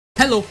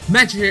Hello,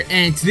 Magi here,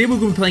 and today we're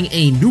going to be playing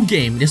a new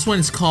game. This one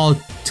is called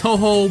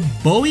Touhou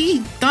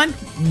Boueigun,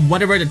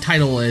 whatever the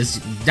title is,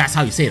 that's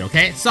how you say it,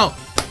 okay? So,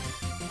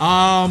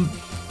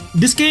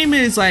 this game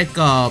is like,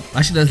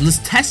 let's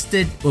test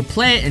it, we'll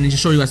play it, and then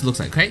just show you guys what it looks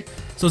like, okay?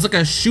 So it's like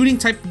a shooting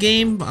type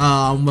game,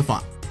 with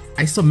a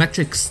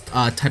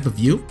isometric type of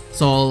view.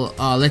 So,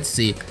 let's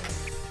see.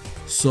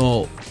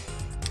 So,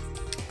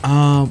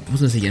 what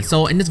was I gonna say again?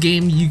 So in this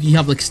game, you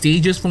have like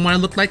stages from what it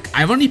looked like.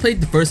 I've only played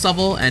the first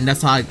level, and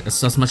that's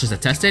as much as I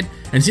tested.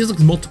 And it seems like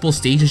multiple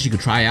stages you could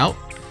try out.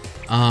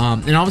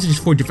 And obviously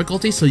there's 4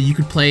 difficulties, so you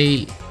could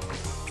play.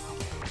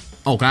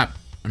 Oh god,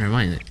 never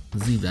mind.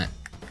 Let's leave that.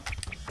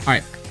 All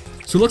right.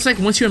 So it looks like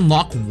once you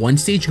unlock one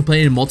stage, you can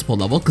play it in multiple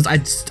levels.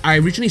 Because I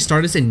originally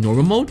started this in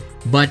normal mode,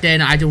 but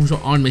then I just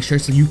want to make sure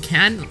so you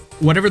can,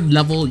 whatever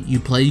level you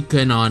play, you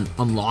can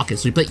unlock it.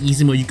 So you play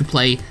easy mode, you can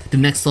play the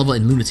next level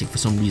in lunatic for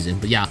some reason.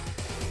 But yeah,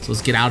 so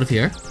let's get out of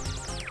here.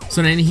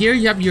 So then here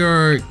you have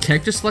your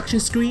character selection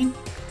screen.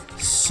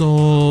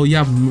 So you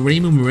have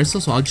Rainbow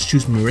Marissa, so I'll just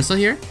choose Marissa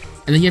here.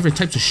 And then you have your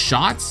types of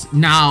shots.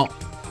 Now,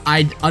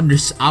 I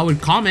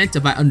would comment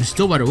if I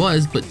understood what it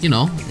was, but you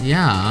know,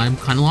 yeah, I'm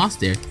kind of lost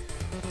there.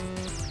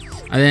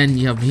 And then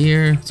you have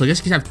here, so I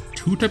guess you can have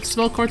 2 types of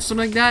spell cards or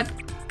something like that.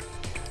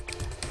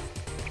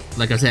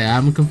 Like I said,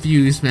 I'm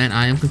confused, man.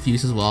 I am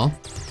confused as well.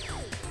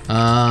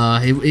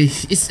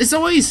 It's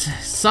always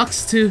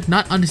sucks to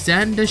not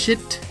understand this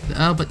shit.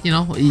 But you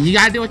know, you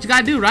gotta do what you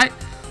gotta do, right?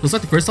 Was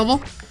that the first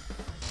level?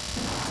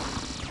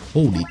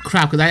 Holy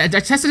crap! Because I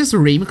tested this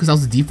with Raymond because that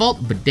was the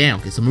default. But damn,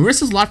 okay. So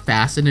Marissa's a lot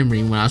faster than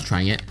Raymond when I was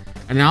trying it,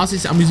 and now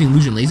I'm using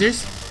illusion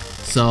lasers,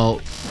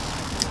 so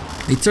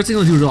it's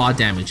certainly gonna do a lot of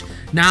damage.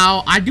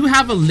 Now, I do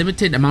have a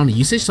limited amount of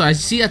usage, so I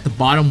see at the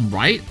bottom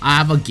right, I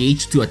have a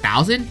gauge to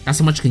 1,000. That's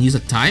how much I can use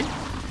at a time.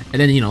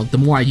 And then, you know, the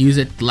more I use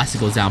it, the less it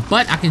goes down.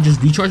 But I can just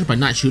recharge it by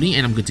not shooting,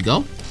 and I'm good to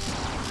go.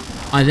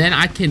 And then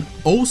I can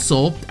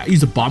also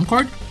use a bomb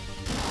card.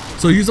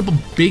 So use up a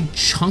big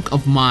chunk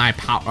of my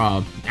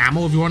power,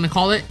 ammo, if you want to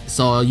call it.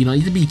 So, you know, you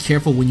need to be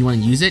careful when you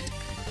want to use it.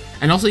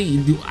 And also,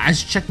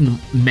 as you check the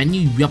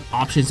menu, you have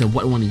options of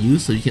what you want to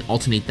use, so you can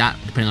alternate that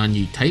depending on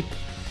your type.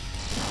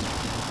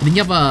 And then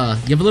you have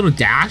a little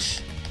dash.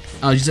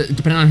 Just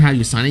depending on how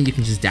you assign it, you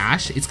can just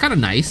dash. It's kind of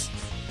nice.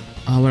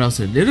 What else?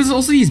 There's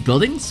also these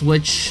buildings,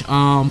 which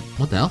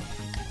what the hell?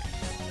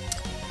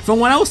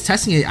 From when I was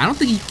testing it, I don't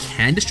think you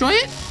can destroy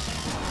it.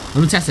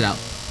 Let me test it out.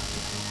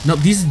 Nope,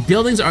 these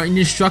buildings are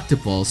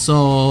indestructible.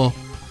 So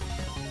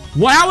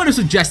what I would have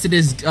suggested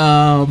is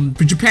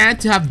for Japan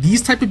to have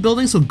these type of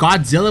buildings, so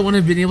Godzilla wouldn't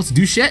have been able to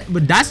do shit.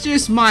 But that's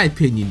just my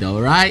opinion, though,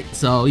 right?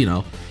 So you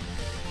know.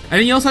 And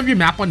then you also have your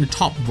map on the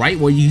top right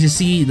where you just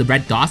see the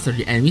red dots of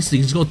your enemies, so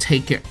you can just go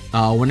take it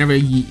whenever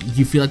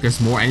you feel like there's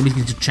more enemies,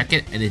 you can just check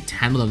it and then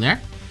handle them there.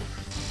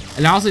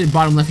 And also in the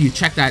bottom left, you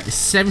check that it's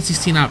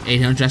 716 out of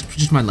 800, that's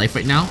just my life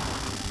right now.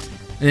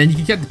 And then you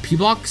can get the P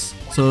blocks.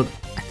 So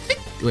I think,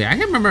 wait, I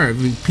can't remember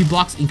if P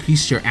blocks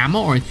increase your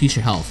ammo or increase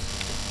your health.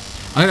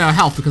 I don't know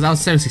health because I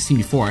was 716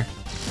 before.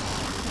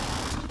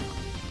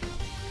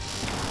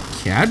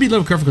 Yeah, I'd be a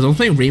little careful because I was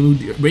playing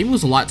Rainbow. Rainbow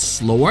was a lot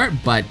slower,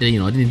 but you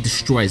know, it didn't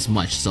destroy as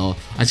much. So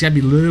I just gotta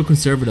be a little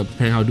conservative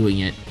depending on how I'm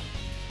doing it.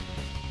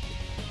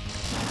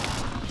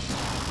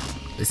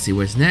 Let's see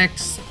where's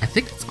next. I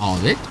think that's all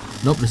of it.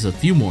 Nope, there's a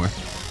few more.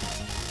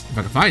 If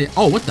I can find it.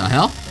 Oh, what the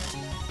hell?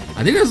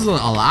 I think this was a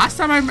last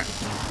time I.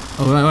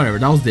 Oh, whatever.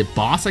 That was the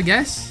boss, I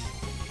guess.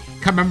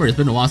 Can't remember. It's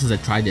been a while since I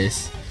tried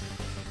this.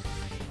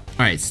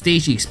 All right,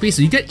 stage EXP.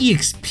 So you get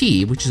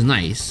EXP, which is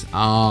nice.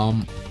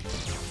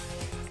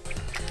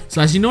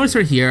 So as you notice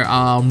right here,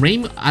 I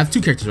have 2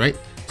 characters, right?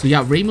 So you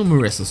got Rainbow and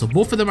Marissa. So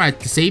both of them are at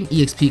the same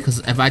EXP because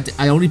if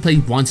I only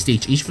played 1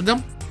 stage each for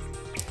them.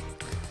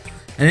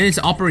 And then it's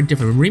operate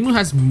different. Rainbow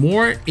has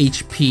more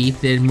HP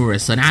than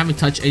Marissa, and I haven't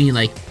touched any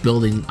like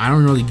building. I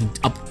don't know if you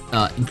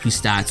can increase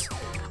stats.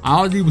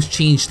 All I did was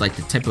change like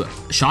the type of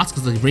shots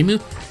because like Rainbow, you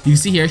can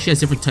see here she has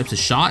different types of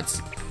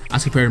shots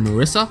as compared to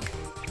Marissa.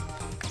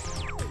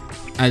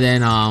 And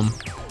then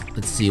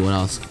let's see what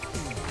else.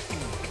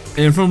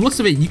 And from the looks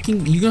of it, you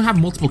can have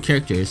multiple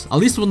characters. At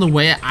least from the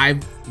way I'm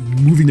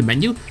moving the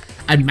menu,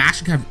 at max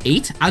you can have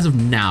 8 as of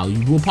now. We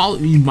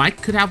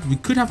could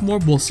have more.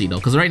 We'll see though,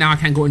 because right now I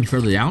can't go any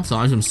further down, so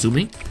I'm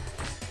assuming.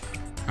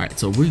 All right,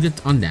 so we're good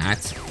on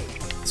that.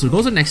 So it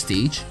goes to the next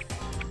stage.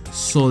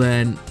 So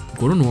then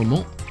go to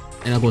normal,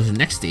 and I'll go to the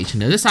next stage.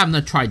 And this time I'm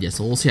not tried yet,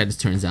 so we'll see how this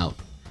turns out.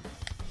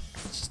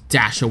 Just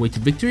dash our way to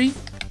victory.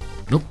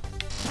 Nope.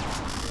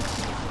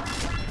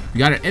 We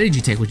got an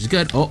energy tank, which is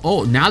good.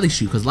 Oh, now they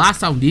shoot, because last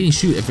time they didn't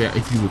shoot, if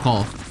you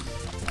recall.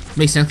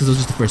 Makes sense, because it was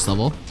just the first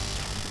level.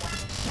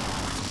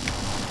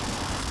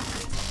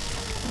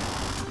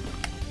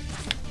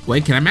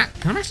 Wait, can I match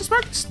the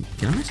sparks?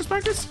 Can I match the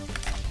sparks?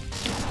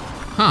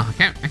 Huh,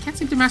 I can't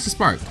seem to match the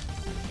spark.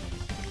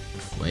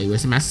 Wait,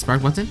 where's the match the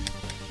spark button?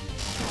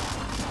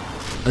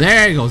 Oh,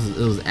 there it goes.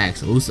 It was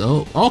X.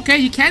 Oh, okay,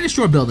 you can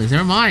destroy buildings.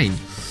 Never mind.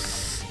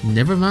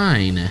 Never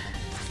mind.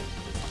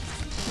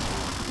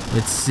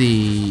 Let's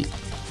see.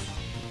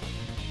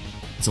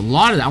 It's a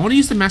lot of that. I want to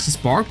use the Master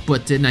Spark,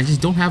 but then I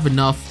just don't have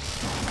enough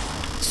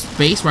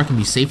space where I can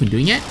be safe in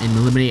doing it and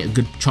eliminate a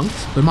good chunk.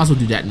 But I might as well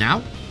do that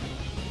now.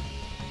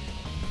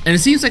 And it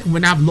seems like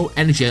when I have low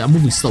energy, I'm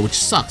moving slow, which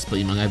sucks. But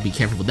you know, I gotta be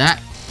careful with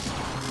that.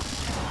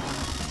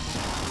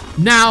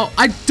 Now,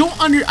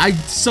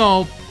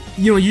 so,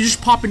 you know, you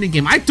just pop in the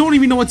game. I don't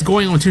even know what's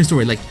going on in the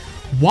story. Like,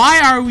 why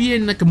are we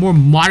in like a more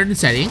modern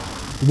setting?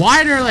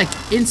 Why are there like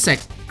ants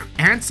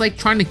like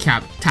trying to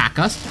attack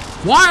us?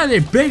 Why are they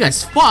big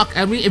as fuck?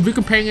 I mean, if we're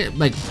comparing it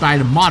like by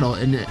the model,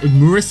 and if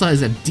Marissa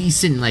is a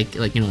decent like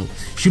you know,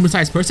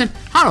 human-sized person,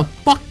 how the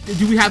fuck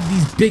do we have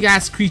these big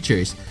ass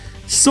creatures?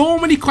 So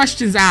many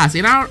questions asked,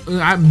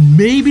 and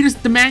maybe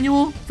the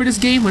manual for this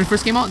game when it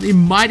first came out, they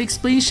might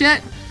explain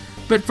shit,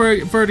 but for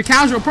the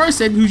casual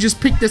person who just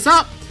picked this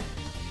up,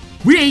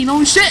 we ain't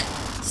knowing shit.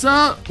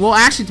 So, well,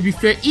 actually, to be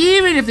fair,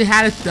 even if they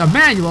had a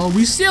manual,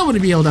 we still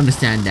wouldn't be able to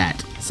understand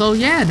that. So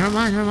yeah, never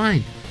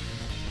mind.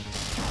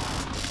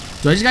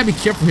 So I just gotta be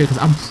careful here because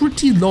I'm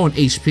pretty low on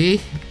HP.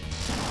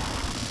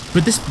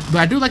 But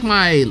I do like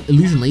my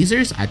illusion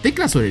lasers. I think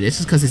that's what it is,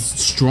 because it's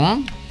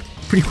strong,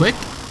 pretty quick,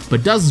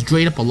 but does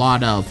drain up a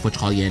lot of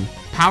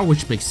power,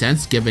 which makes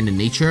sense given the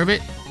nature of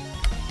it.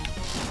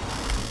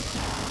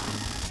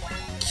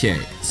 Okay,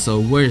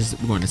 so where's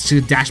we're going? Just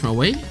gonna dash my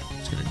way.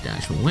 Just gonna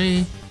dash my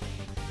way.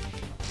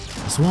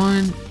 This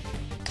one.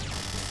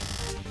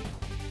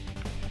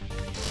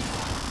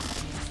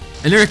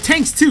 And there are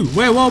tanks too.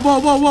 Wait,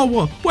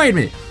 whoa. Wait a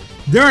minute.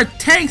 There are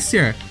tanks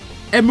here.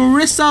 And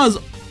Marissa is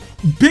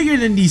bigger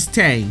than these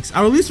tanks.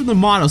 Or at least from the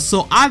model.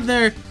 So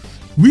either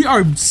we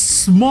are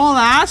small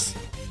ass,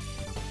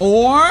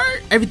 or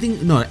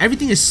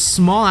everything is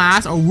small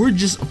ass, or we're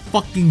just a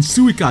fucking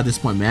Suika at this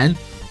point, man.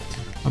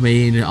 I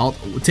mean, I'll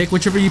take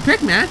whichever you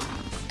pick, man.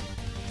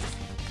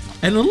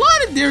 And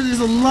there's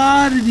a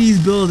lot of these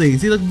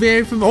buildings. They look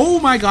very familiar. Oh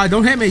my god,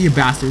 don't hit me, you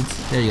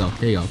bastards. There you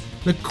go.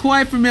 Look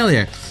quite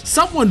familiar.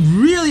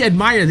 Someone really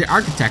admired the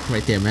architect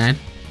right there, man.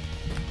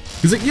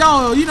 He's like,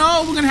 yo, you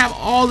know, we're gonna have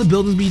all the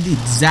buildings be the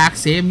exact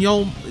same,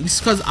 yo. It's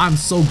because I'm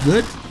so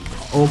good.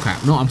 Oh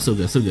crap, no, I'm so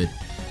good,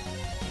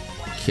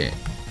 Okay.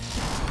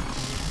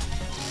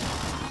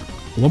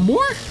 One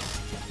more?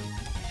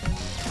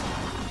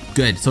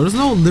 Good. So there's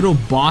no little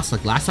boss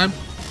like last time.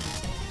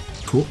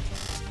 Cool.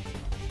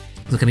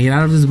 So can I get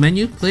out of this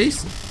menu,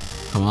 please?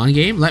 Come on,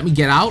 game. Let me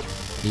get out.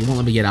 You won't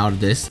let me get out of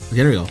this.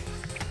 There we go.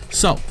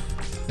 So,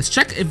 let's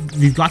check if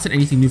we've gotten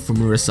anything new from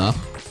Marissa.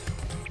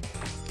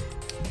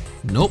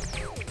 Nope.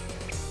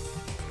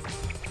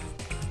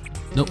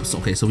 So,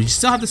 okay, so we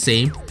still have the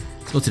same.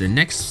 Let's go to the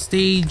next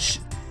stage.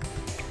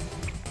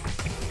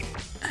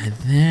 And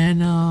then,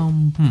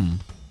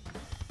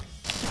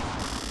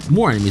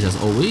 more enemies as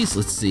always.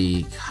 Let's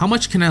see. How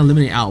much can I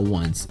eliminate out at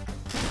once?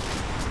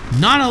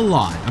 Not a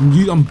lot.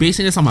 I'm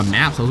basing this on my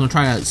map, so I was gonna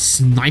try to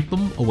snipe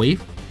them away.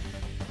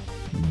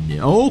 No,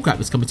 oh crap,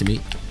 it's coming to me.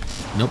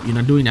 Nope, you're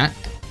not doing that.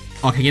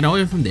 Okay, get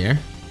away from there.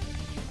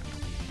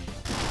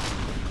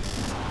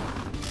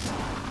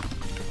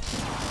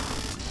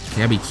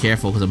 Okay, I gotta be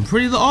careful because I'm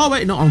pretty low. Oh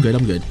wait, no, I'm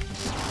good.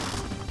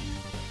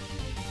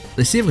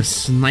 Let's see if we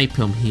snipe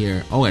him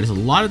here. Oh wait, there's a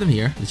lot of them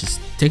here. Let's just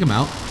take them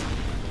out.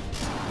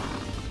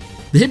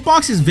 The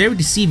hitbox is very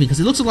deceiving because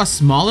it looks a lot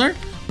smaller,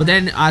 but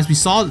then as we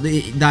saw,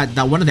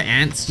 that one of the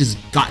ants just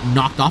got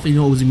knocked off, and you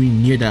know it was really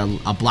near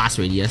the blast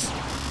radius.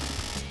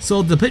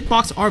 So the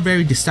hitbox are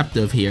very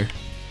deceptive here.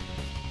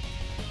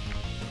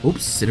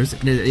 Oops, there's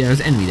an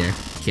enemy there.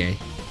 Okay.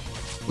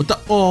 What the?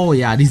 Oh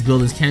yeah, these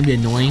buildings can be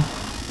annoying.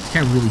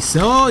 Can't really see.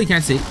 Oh, you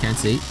can't see.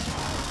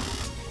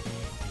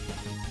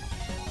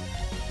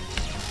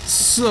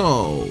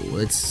 So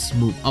let's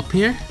move up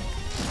here.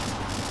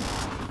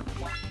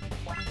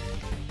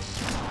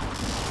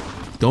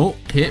 Don't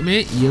hit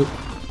me, you.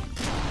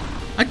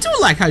 I do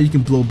like how you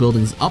can blow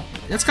buildings up.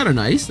 That's kind of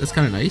nice.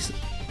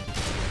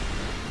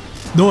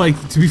 No,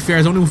 like, to be fair,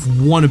 there's only with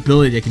one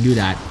ability that can do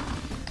that.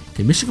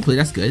 Okay, mission complete.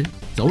 That's good.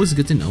 It's always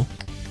good to know.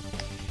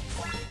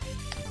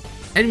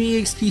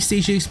 Enemy XP,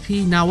 stage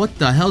XP. Now, what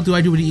the hell do I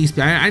do with the XP?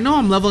 I know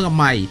I'm leveling up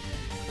my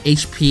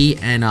HP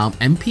and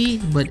MP,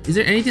 but is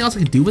there anything else I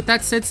can do with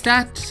that said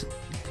stat?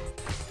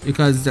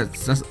 Because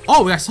that's.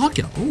 Oh, we got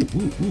Sakya.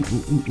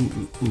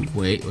 Ooh.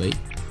 Wait.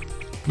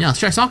 Yeah, let's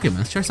try Sakya,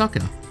 man.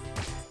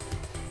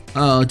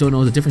 Don't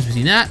know the difference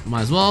between that.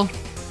 Might as well.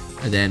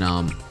 And then,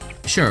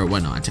 sure, why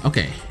not?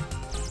 Okay.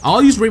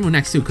 I'll use Rainbow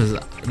next too, because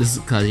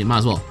you might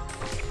as well.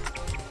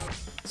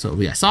 So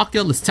we got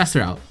Sakya. Let's test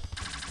her out.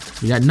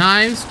 We got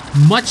knives,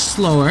 much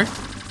slower.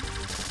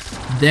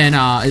 Then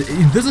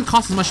it doesn't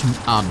cost as much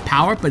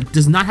power, but it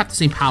does not have the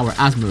same power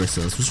as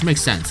Marissa's, which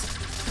makes sense.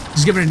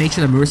 Just given the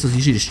nature that Marissa's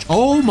usually just.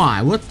 Oh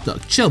my! What the?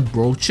 Chill,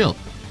 bro. Chill.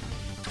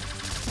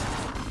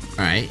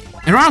 All right.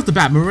 And right off the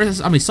bat,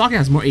 Sakya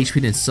has more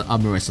HP than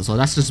Marissa, so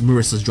that's just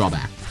Marissa's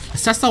drawback.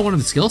 Let's test out one of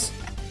the skills.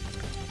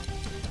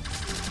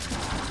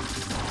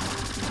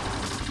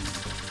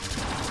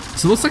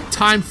 So it looks like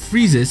time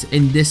freezes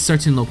in this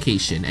certain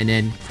location and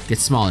then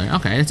gets smaller.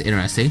 Okay, that's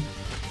interesting.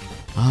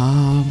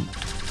 Oh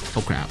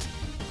crap.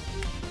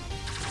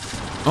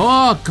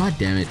 Oh god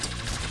damn it.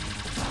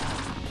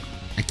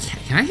 I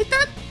can't. Can I hit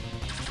that?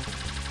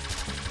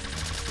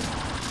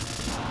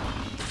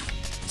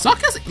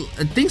 Sokka's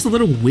thing's a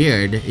little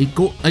weird. It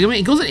goes in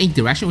any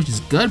direction, which is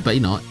good, but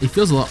you know, it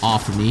feels a little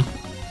off for me.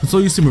 I'm so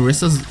used to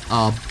Marissa's.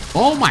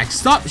 Oh my!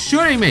 Stop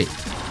shooting me!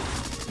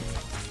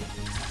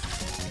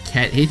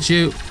 Can't hit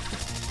you.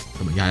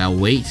 Oh my god! I'll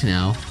wait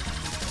now,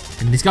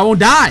 and this guy won't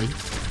die.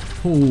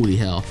 Holy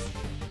hell!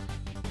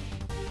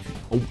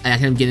 Oh, I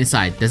can get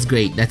inside. That's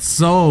great. That's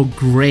so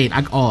great.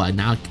 Oh,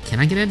 now can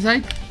I get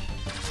inside?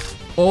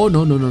 Oh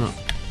no!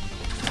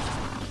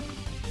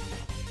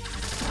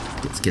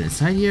 Let's get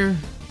inside here.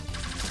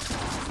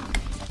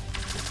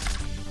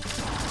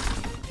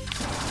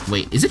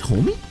 Wait, is it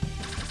homing?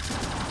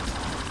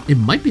 It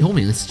might be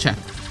homing. Let's check.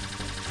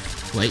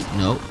 Wait,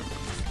 no.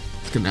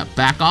 It's gonna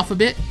back off a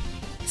bit.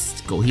 Let's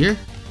go here.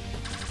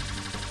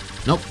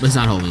 Nope, it's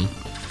not homing.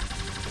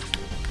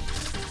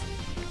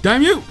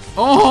 Damn you!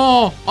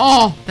 Oh!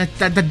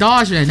 That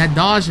dodge, man. That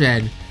dodge,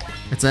 man.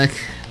 That's like,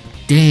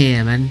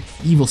 damn, man.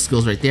 Evil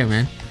skills right there,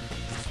 man.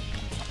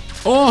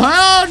 Oh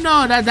hell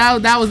no!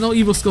 That was no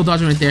evil skill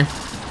dodging right there.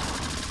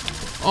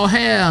 Oh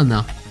hell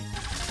no!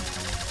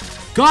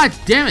 God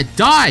damn it!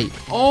 Die!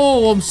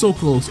 Oh, I'm so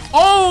close.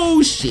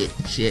 Oh shit!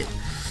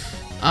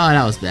 Oh,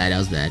 that was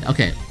bad.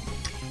 Okay,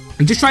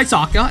 we just tried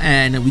Sokka,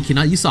 and we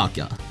cannot use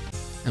Sokka,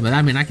 and by that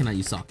I mean I cannot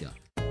use Sokka.